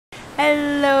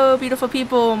Hello, beautiful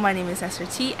people. My name is Esther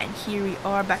T, and here we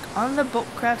are back on the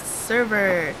Boatcraft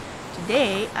server.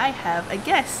 Today, I have a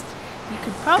guest. You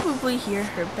could probably hear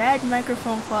her bad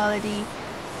microphone quality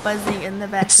buzzing in the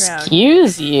background.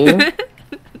 Excuse you.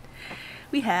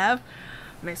 We have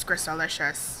Miss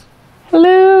Crystalicious.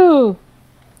 Hello.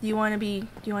 Do you want to be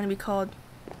called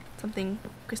something?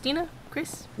 Christina?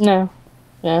 Chris? No.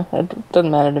 Yeah, it doesn't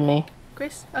matter to me.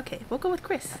 Chris? Okay, we'll go with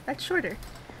Chris. That's shorter.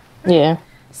 Yeah.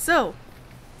 So,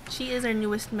 she is our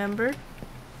newest member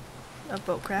of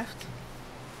Boatcraft.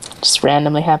 Just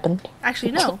randomly happened.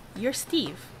 Actually, no. You're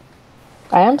Steve.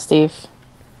 I am Steve.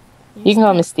 You can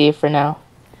call me Steve for now.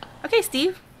 Okay,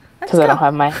 Steve. Let's Because go. I don't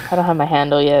have my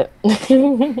handle yet.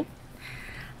 All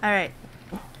right.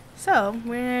 So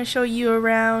we're gonna show you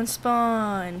around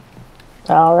Spawn.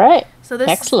 All right. So this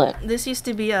Excellent. This used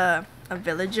to be a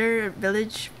village. A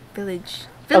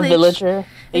villager.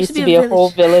 It used to be a whole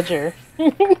villager.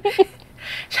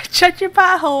 Shut your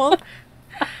pie hole.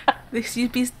 This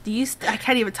used to I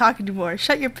can't even talk anymore.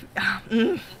 Shut your.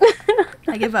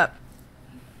 I give up.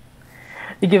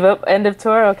 You give up? End of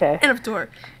tour? Okay. End of tour.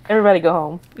 Everybody go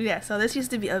home. Yeah. So this used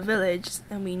to be a village,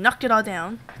 and we knocked it all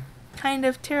down. Kind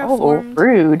of Oh, terraformed.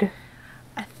 rude.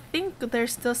 I think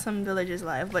there's still some villages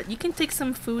alive, but you can take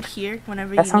some food here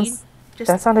whenever That you sounds. need.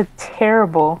 That sounded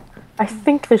terrible. I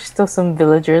think there's still some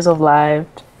villagers alive.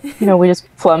 You know, we just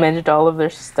plumaged all of their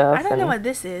stuff. I don't know what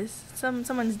this is.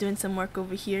 Someone's doing some work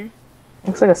over here.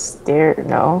 Looks like a stair.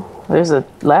 No, there's a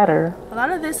ladder. A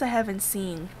lot of this I haven't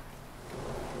seen.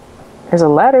 There's a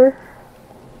ladder.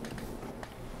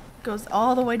 Goes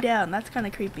all the way down. That's kind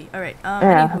of creepy. All right.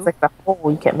 Yeah, Anywho. it's like the hole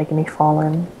you kept making me fall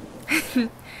in.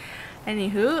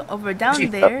 Anywho, over down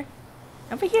there.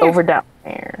 Over here. Over down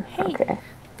there. Hey. Okay.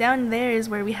 Down there is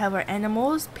where we have our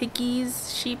animals,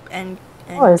 piggies, sheep, and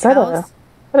Oh, is cows.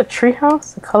 that a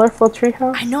treehouse? A colorful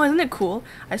treehouse? I know, isn't it cool?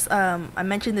 I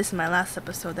mentioned this in my last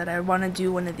episode that I want to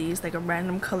do one of these, like a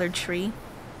random colored tree.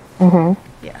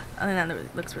 Mm-hmm. Yeah, other than that,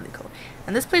 it looks really cool.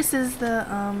 And this place is the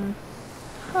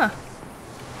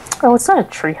Oh, it's not a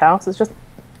treehouse. It's just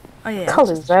Oh yeah.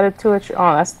 colors added to it.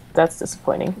 Oh, that's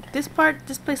disappointing. This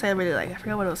place I really like. I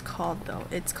forgot what it was called though.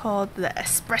 It's called the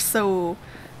Espresso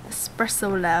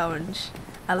Lounge.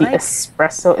 The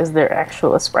espresso is there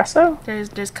actual espresso?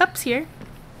 There's cups here.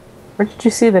 Where did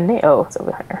you see the name? Oh, it's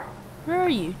over here. Where are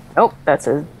you? Oh, that's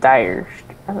a dire.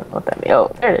 I don't know what that means.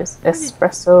 Oh, there it is.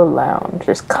 Espresso Lounge.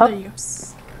 There's there you go.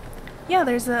 cups. Yeah,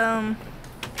 there's I'll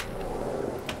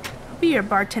be your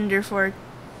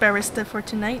barista for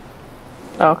tonight.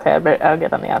 Okay, I'll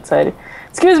get on the outside.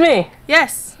 Excuse me.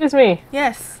 Yes. Excuse me.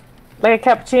 Yes. Like a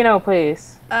cappuccino,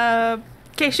 please.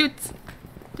 Okay, shoot.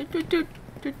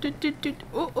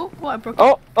 Oh, I broke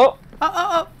it.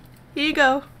 Oh. Here you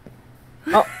go.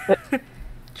 Oh.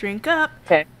 Drink up.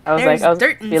 Okay. I was There's like,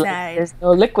 dirt like, inside. there's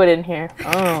no liquid in here.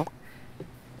 Oh.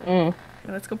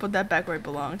 Let's go put that back where it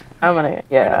belongs. I'm gonna,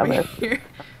 yeah, I'm gonna. Here.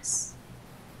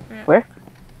 Where?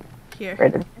 Here.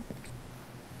 Right in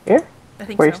here? I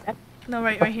think Where so. you stand? No,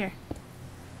 right here.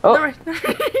 Oh. No, right.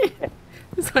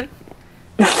 This one.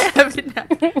 I have it now.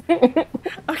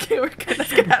 Okay, we're good.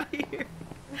 Let's get out of here.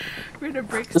 We're gonna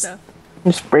break stuff.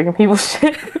 I'm just breaking people's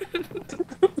shit.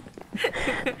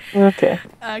 Okay.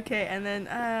 Okay, and then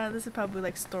this is probably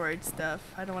like storage stuff.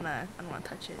 I don't wanna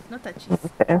touch it. No touchies.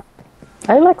 Okay.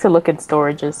 I like to look at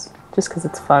storages just because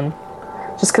it's fun.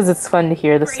 Just because it's fun to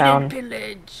hear the Raid sound. and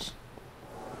pillage.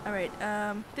 All right.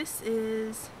 This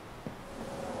is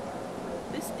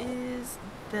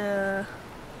the.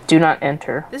 Do not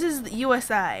enter. This is the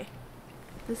USI.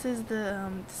 This is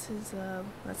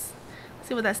let's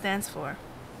see what that stands for.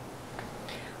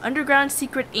 Underground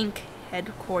Secret Inc.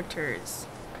 headquarters.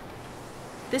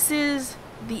 This is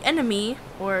the enemy,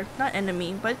 or not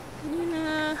enemy, but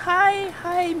high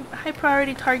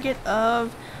priority target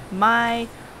of my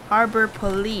harbor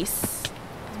police.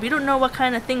 We don't know what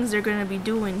kind of things they're gonna be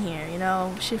doing here, you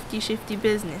know, shifty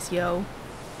business, yo.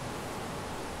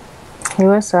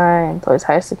 USI employs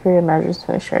high security measures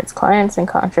to ensure its clients and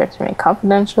contracts remain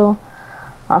confidential.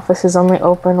 Office is only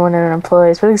open when an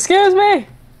employee is. Excuse me!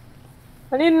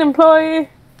 I need an employee!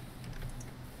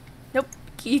 Nope,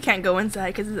 you can't go inside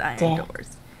because it's iron Damn.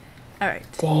 doors. Alright.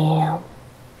 Damn.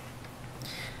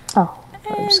 Oh,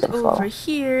 I'm just And gonna over follow.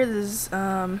 here, there's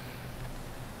one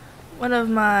of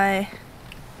my.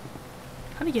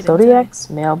 How do you get Zodiac's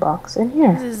mailbox in inside?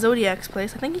 here. This is Zodiac's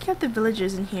place. I think he kept the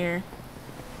villagers in here,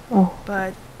 Oh,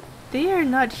 but they are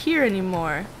not here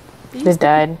anymore. they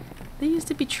died. They used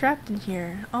to be trapped in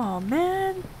here. Oh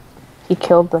man, He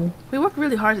killed them. we worked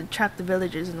really hard to trap the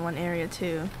villagers in one area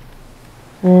too.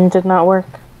 Did not work.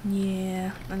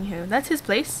 Yeah, anywho, that's his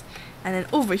place. And then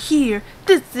over here,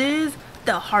 this is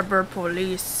the harbor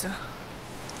police.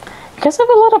 You guys have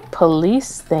a lot of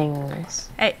police things.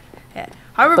 Hey, yeah.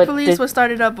 Harbor But police was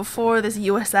started up before this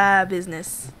USI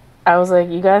business. I was like,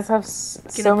 you guys have Can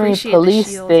so many appreciate the police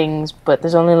shield. things, but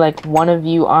there's only like one of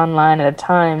you online at a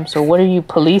time. So what are you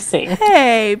policing?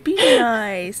 Hey, be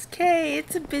nice, okay?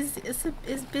 It's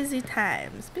busy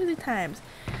times. Busy times.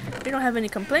 We don't have any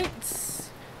complaints.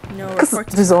 No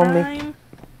reports of crime.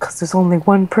 Because there's only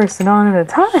one person on at a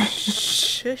time.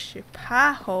 Shush your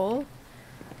pie hole.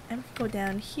 And go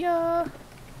down here.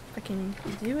 If I can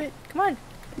do it. Come on.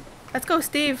 Let's go,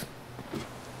 Steve.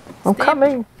 I'm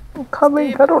coming.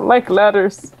 Steve. I don't like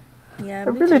ladders. Yeah, I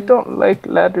really don't like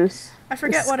ladders. I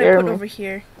forget what I put over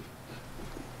here.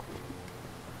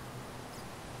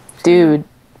 Dude,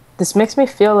 this makes me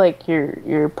feel like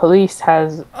your police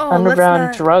has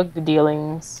underground drug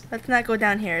dealings. Let's not go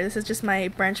down here. This is just my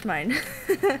branch mine.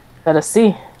 Let's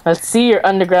see your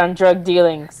underground drug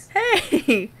dealings.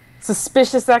 Hey!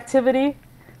 Suspicious activity?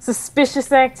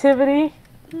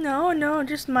 No,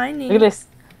 just mining. Look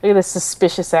at this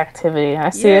suspicious activity. I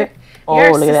see it. Oh,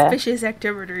 look at that. Suspicious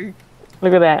activity.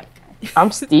 Look at that.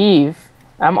 I'm Steve.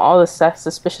 I'm all the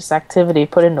suspicious activity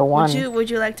put into one. Would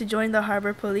you like to join the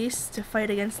harbor police to fight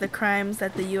against the crimes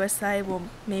that the USI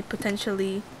may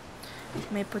potentially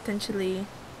what's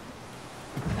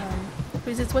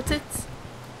it?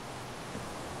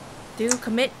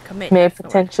 Commit. May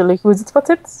potentially what's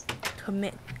it?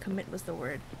 Commit was the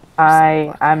word.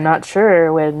 I'm not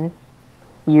sure when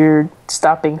you're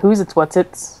stopping what's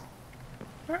it.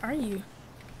 Where are you?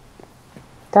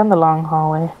 Down the long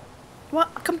hallway.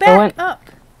 What? Come back up.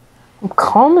 I'm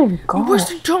coming. God. Where's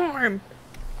the charm?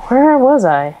 Where was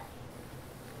I?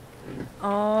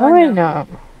 Oh no.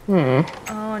 No.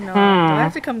 Oh no. Do I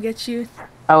have to come get you?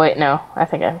 Oh wait, no. I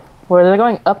think were they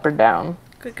going up or down?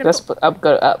 Go up.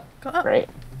 Go up. Go up. Right.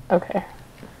 Okay.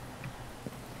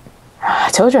 I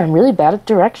told you I'm really bad at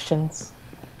directions.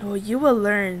 Oh, you will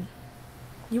learn.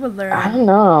 I don't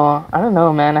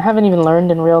know, man. I haven't even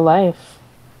learned in real life.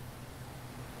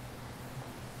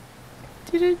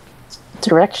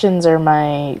 Directions are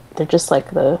they're just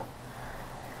like they're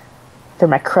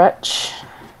my crutch.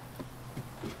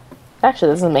 Actually,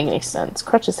 that doesn't make any sense.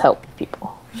 Crutches help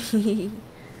people.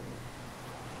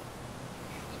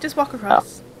 Just walk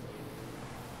across.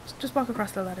 Just walk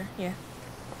across the ladder, yeah.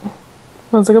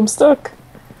 I was like, I'm stuck.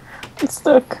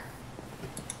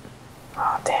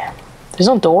 Oh, damn. There's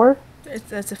no door?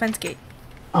 It's a fence gate.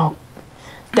 Oh.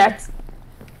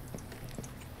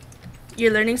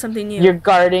 You're learning something new. You're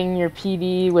guarding your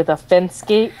PD with a fence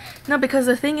gate? No, because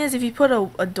the thing is, if you put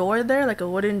a door there, like a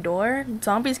wooden door,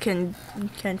 zombies can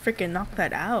freaking knock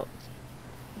that out.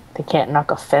 They can't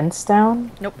knock a fence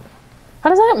down? Nope. How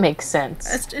does that make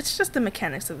sense? It's just the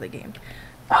mechanics of the game.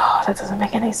 Oh, that doesn't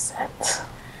make any sense.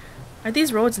 Are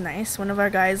these roads nice? Two of our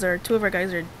guys are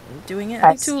doing it.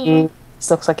 I see.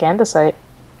 This looks like andesite.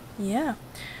 Yeah.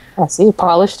 I see.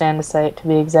 Polished andesite, to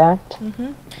be exact.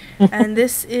 And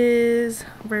this is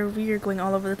where we are going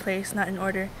all over the place, not in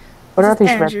order. What are these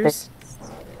red things?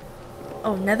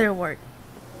 Oh, nether wart.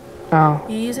 Oh.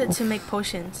 You use it to make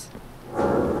potions.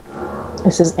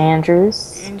 This is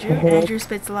Andrew's. Andrew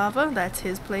spits lava. That's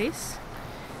his place.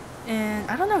 And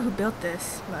I don't know who built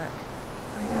this, but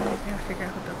I gotta figure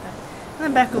out who built that. And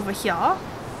then back over here.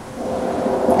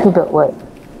 Who built what?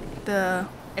 The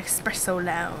espresso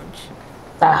lounge.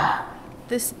 Ah.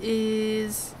 This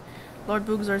is Lord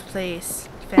Boogzor's place.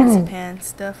 Fancy pants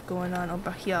stuff going on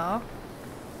over here.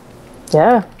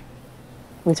 Yeah.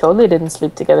 We totally didn't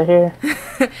sleep together here.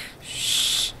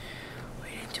 Shh. We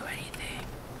didn't do anything.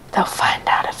 They'll find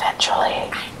out eventually.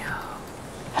 I know.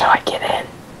 How do I get in?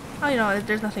 Oh, you know,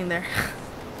 there's nothing there.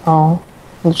 Oh.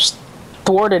 I'm just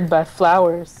thwarted by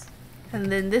flowers.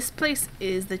 And then this place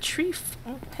is the tree.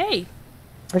 Hey.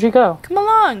 Where'd you go? Come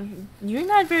along. You're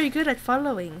not very good at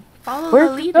following. Follow Where'd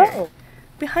the leader. You go?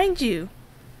 Behind you.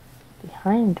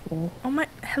 Behind me? Oh my.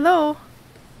 Hello.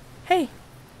 Hey.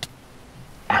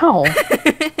 Ow.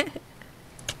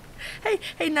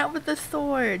 Hey, not with the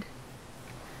sword.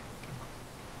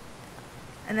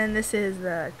 And then this is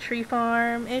the tree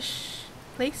farm-ish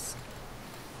place.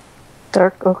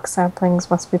 Dark oak saplings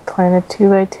must be planted 2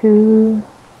 by 2.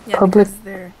 Yeah, public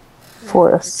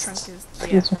forests.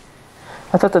 Excuse me.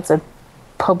 I thought that said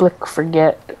public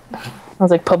forget. I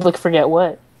was like, public forget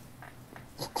what?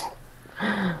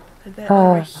 And then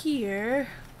over here,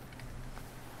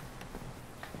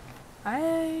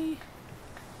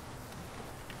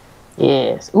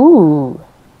 Yes. Ooh.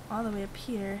 all the way up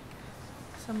here,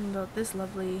 something about this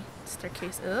lovely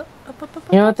staircase up.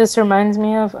 You know what this reminds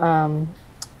me of?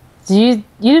 You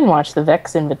didn't watch the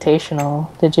Vex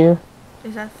Invitational, did you?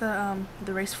 Is that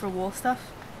the Race for Wool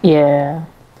stuff? Yeah.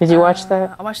 Did you watch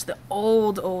that? I watched the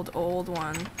old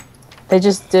one. They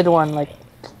just did one like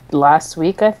last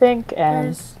week, I think,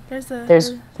 and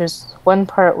there's one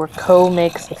part where Ko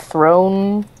makes a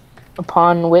throne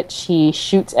upon which he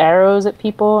shoots arrows at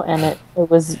people, and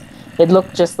it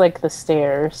looked just like the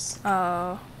stairs.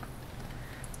 Oh,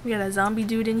 we got a zombie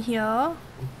dude in here.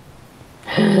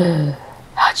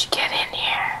 How'd you get in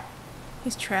here?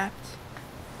 He's trapped.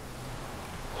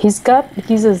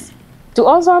 Do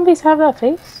all zombies have that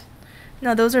face?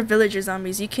 No, those are villager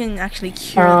zombies. You can actually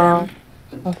cure them.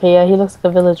 Okay, yeah, he looks like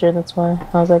a villager, that's why.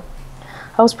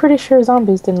 I was pretty sure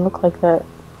zombies didn't look like that.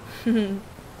 This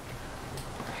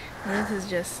is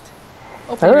just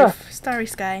open roof, starry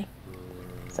sky.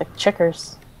 It's like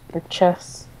checkers or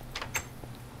chess.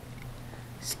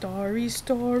 Starry,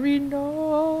 starry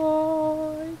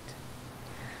night.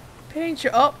 Paint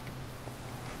your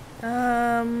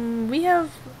we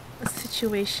have a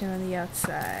situation on the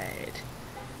outside.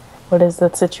 What is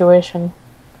that situation?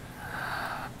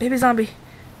 Baby zombie.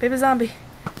 Baby zombie.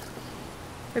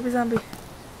 Baby zombie.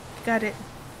 Got it.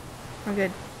 We're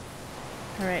good.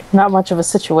 Alright. Not much of a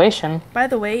situation. By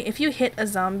the way, if you hit a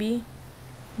zombie,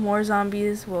 more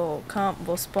zombies will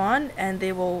spawn, and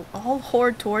they will all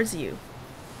horde towards you.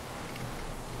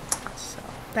 So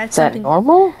that's Is that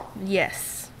normal?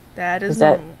 Yes. That is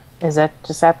normal. Is that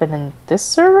just happen in this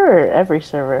server or every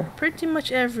server? Pretty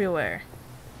much everywhere.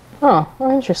 Oh,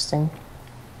 well, interesting.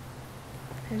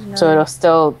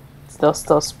 So they'll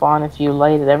still spawn if you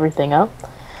lighted everything up.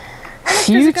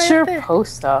 Future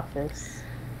post office.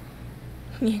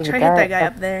 You try to hit that guy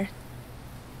up there.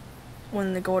 One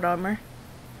in the gold armor.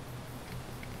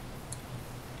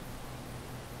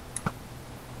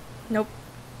 Nope.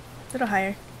 A little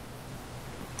higher.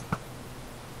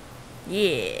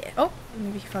 Yeah. Oh,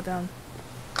 maybe he fell down.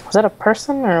 Was that a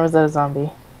person or was that a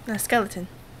zombie? A skeleton.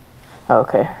 Oh,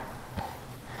 okay.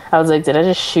 I was like, did I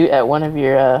just shoot at one of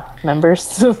your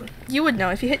members? You would know.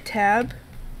 If you hit tab,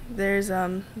 there's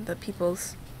the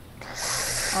people's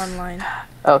online.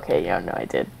 Okay, yeah, no, I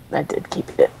did. I did keep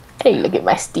it. Hey, look at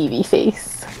my Stevie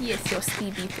face. Yes, your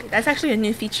Stevie face. That's actually a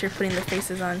new feature, putting the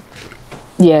faces on.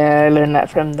 Yeah, I learned that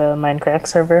from the Minecraft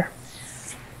server.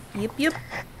 Yep.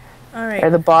 Alright. Are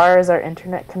the bars our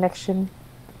internet connection?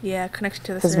 Yeah, connection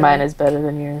to the server. Because mine is better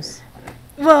than yours.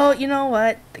 Well, you know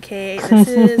what? Okay, this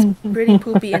is pretty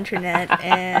poopy internet,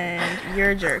 and you're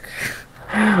a jerk.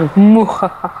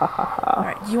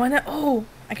 Alright, you wanna... Oh,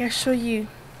 I gotta show you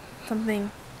something.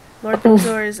 Lord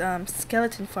Dumbledore's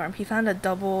skeleton farm. He found a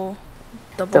double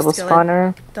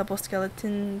skeleton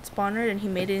spawner, and he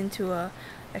made it into a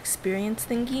experience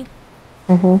thingy.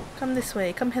 Come this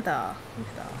way. Come hither.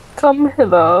 Come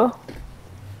hither.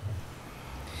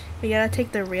 We gotta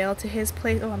take the rail to his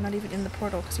place. Oh, I'm not even in the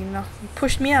portal because you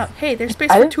pushed me out. Hey, there's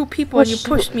space for 2 people and you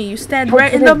pushed me. You stand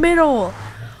right in the middle.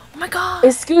 Oh my god.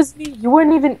 Excuse me, you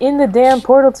weren't even in the damn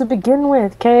portal to begin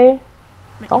with, okay?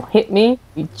 Don't hit me,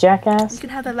 you jackass. You can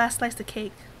have the last slice of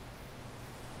cake.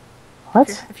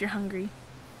 What? If you're hungry.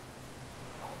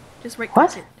 Just right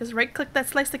click it. Just right click that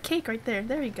slice of cake right there.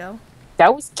 There you go.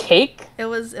 That was cake? It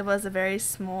was a very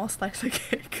small slice of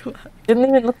cake. Didn't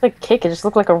even look like cake, it just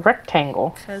looked like a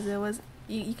rectangle. Because it was...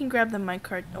 You can grab the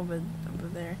minecart over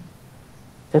there.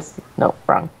 No,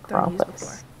 wrong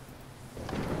place.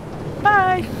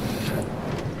 Bye!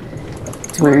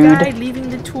 Tour guide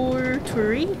leaving the tour.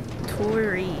 Toury?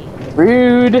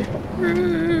 Rude.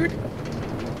 Rude.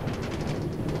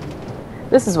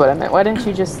 This is what I meant. Why didn't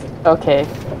you just... Okay.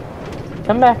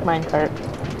 Come back, minecart.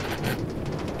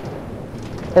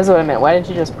 That's what I meant. Why didn't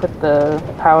you just put the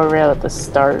power rail at the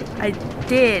start? I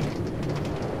did.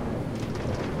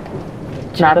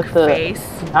 Not at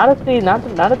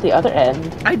the other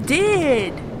end. I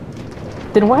did.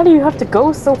 Then why do you have to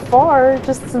go so far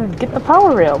just to get the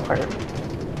power rail part?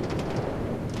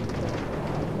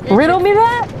 Riddle me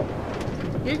that?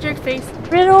 Your jerk face.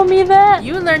 Riddle me that?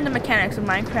 You learned the mechanics of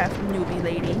Minecraft, newbie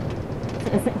lady.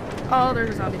 Oh,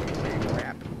 there's a zombie thing.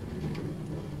 Crap.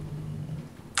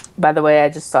 By the way, I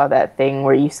just saw that thing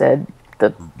where you said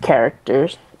the character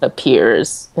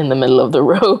appears in the middle of the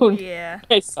road. Yeah.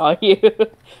 I saw you.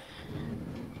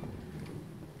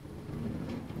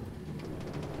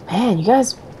 Man, you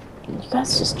guys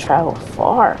just travel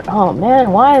far. Oh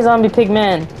man, why zombie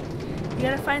pigmen? You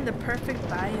gotta find the perfect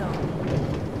biome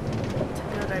to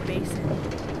build our base in.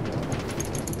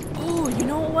 Oh, you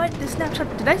know what? This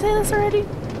snapshot, did I say this already?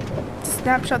 The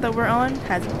snapshot that we're on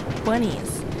has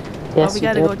bunnies. Yes, we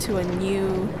gotta go to a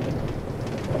new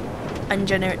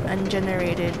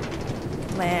ungenerated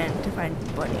land to find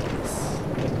bunnies.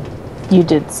 You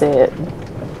did say it.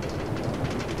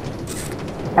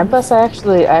 And plus, I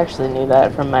actually knew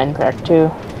that from Minecraft too.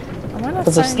 I wanna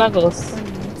Because of find Snuggles.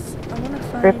 bunnies.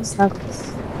 Rip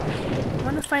Snuggles. I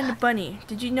wanna find a bunny.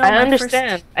 Did you know I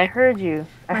understand. I heard you.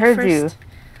 I my heard you.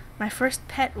 my first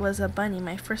pet was a bunny.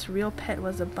 My first real pet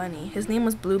was a bunny. His name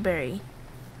was Blueberry.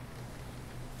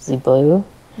 Is he blue?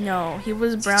 No, he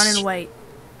was brown and white.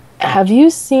 Have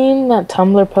you seen that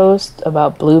Tumblr post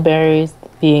about blueberries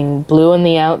being blue on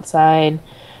the outside,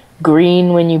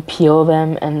 green when you peel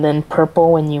them, and then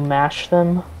purple when you mash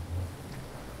them?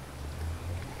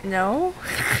 No?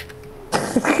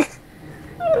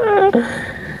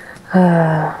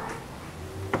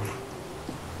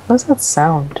 What's that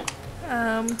sound?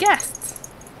 Guests.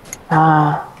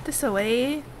 Ah. This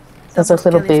away. Those are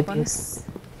little babies.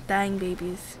 Dying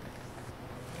babies.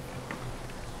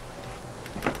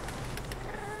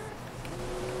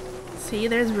 See,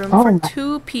 there's room for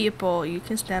 2 people. You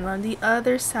can stand on the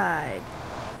other side.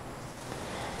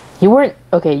 You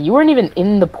weren't even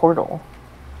in the portal.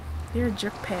 You're a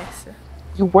jerk pass.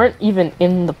 You weren't even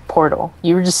in the portal.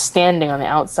 You were just standing on the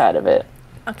outside of it.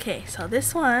 Okay, so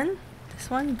this one,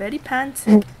 Betty Pants.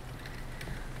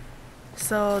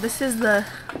 So this is the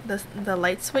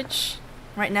light switch.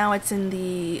 Right now it's in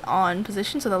the on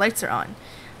position, so the lights are on.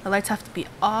 The lights have to be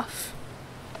off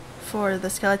for the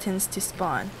skeletons to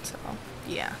spawn. So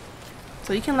yeah,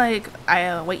 so you can like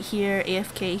wait here,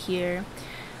 AFK here,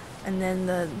 and then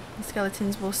the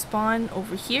skeletons will spawn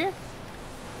over here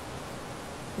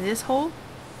in this hole.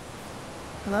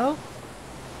 Hello?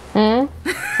 I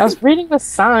was reading the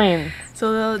sign.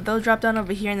 So they'll drop down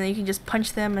over here, and then you can just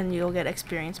punch them and you'll get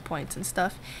experience points and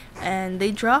stuff. And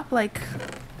they drop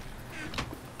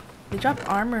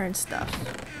armor and stuff.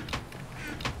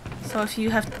 So if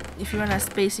you run out of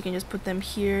space, you can just put them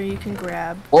here. You can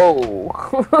grab. Whoa.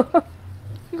 You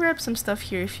can grab some stuff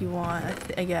here if you want.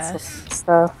 I guess. Some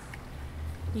stuff.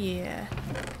 Yeah.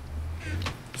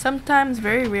 Sometimes,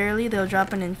 very rarely, they'll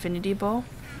drop an infinity bow.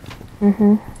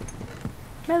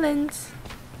 Melons.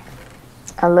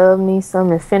 I love me some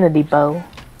infinity bow.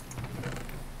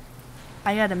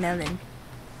 I got a melon.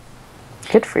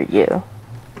 Good for you.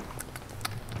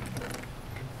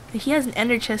 He has an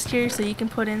ender chest here, so you can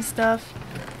put in stuff.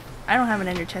 I don't have an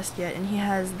ender chest yet, and he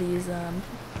has these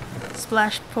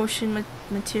splash potion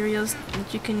materials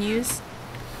that you can use.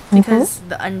 Because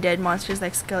the undead monsters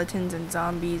like skeletons and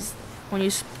zombies, when you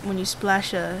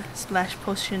splash a splash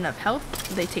potion of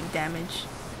health, they take damage.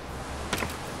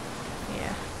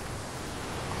 Yeah.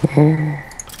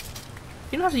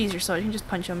 You don't have to use your sword, you can just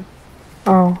punch them.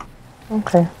 Oh,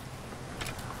 okay.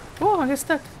 Oh, I got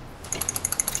stuck.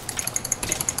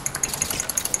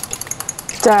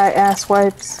 Die, ass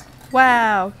wipes.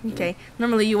 Wow. Okay.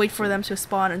 Normally you wait for them to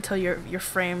spawn until your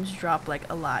frames drop like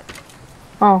a lot.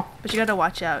 Oh. But you gotta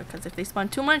watch out, because if they spawn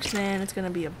too much, then it's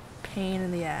gonna be a pain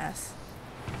in the ass.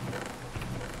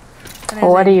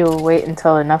 Well, why do you wait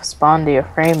until enough spawn to your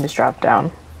frames drop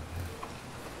down?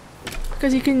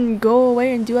 Because you can go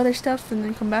away and do other stuff and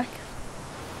then come back.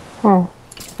 Oh.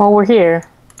 Well, we're here.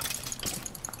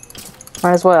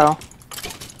 Might as well.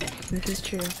 This is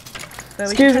true. But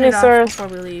we Excuse can turn me, it off sirs. before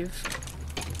we leave.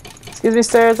 Excuse me,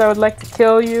 sirs. I would like to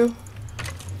kill you.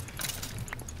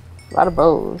 A lot of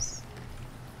bows.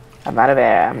 I'm out of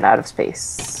air. I'm out of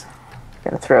space.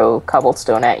 Gonna throw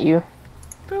cobblestone at you.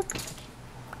 Boop.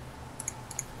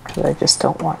 Because I just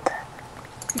don't want that.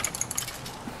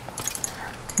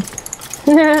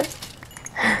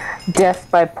 Death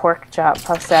by pork chop.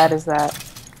 How sad is that?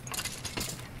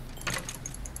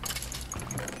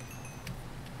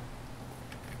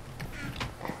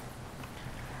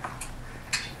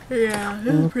 Yeah,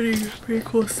 this is pretty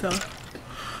cool stuff.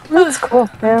 That's cool,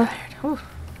 yeah. Ooh.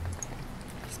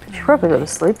 Should probably go to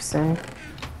sleep soon.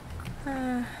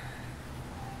 I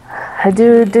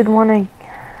did want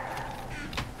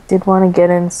to get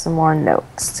in some more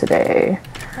notes today.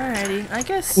 Alrighty, I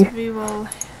guess we will.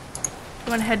 You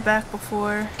want to head back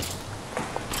before?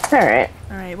 Alright.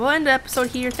 Alright, we'll end the episode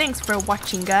here. Thanks for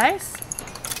watching, guys.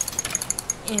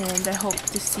 And I hope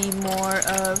to see more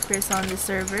of Chris on the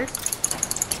server.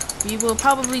 We will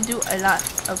probably do a lot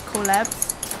of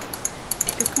collabs.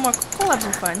 Collabs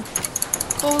are fun.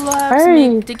 Collabs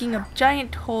make digging a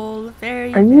giant hole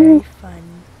very fun.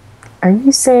 Are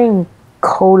you saying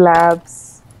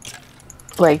collabs,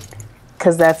 like,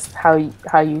 because that's how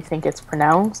you think it's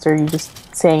pronounced, or are you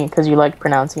just saying it because you like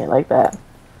pronouncing it like that?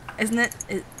 Isn't it?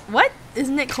 What?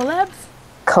 Isn't it collabs?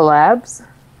 Collabs?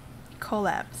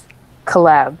 Collabs.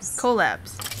 Collabs.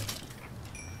 Collabs.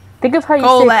 Think of how you say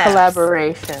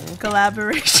collaboration.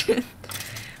 Collaboration.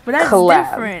 But that's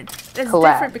different. That's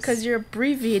different because you're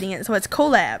abbreviating it, so it's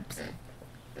collabs.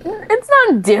 It's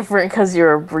not different because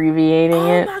you're abbreviating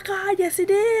it. Oh my god, yes it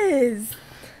is.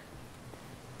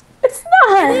 It's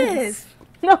not. It is.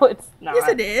 No, it's not. Yes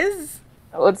it is.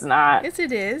 No, it's not. Yes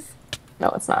it is. No,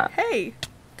 it's not. Hey,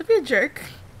 don't be a jerk.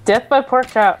 Death by pork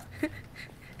chop.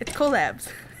 It's collabs.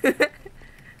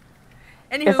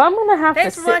 Anywho, if I'm gonna have to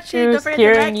thanks for sit watching. through Don't forget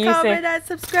hearing to you like, say comment, and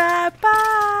subscribe.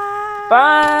 Bye.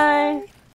 bye.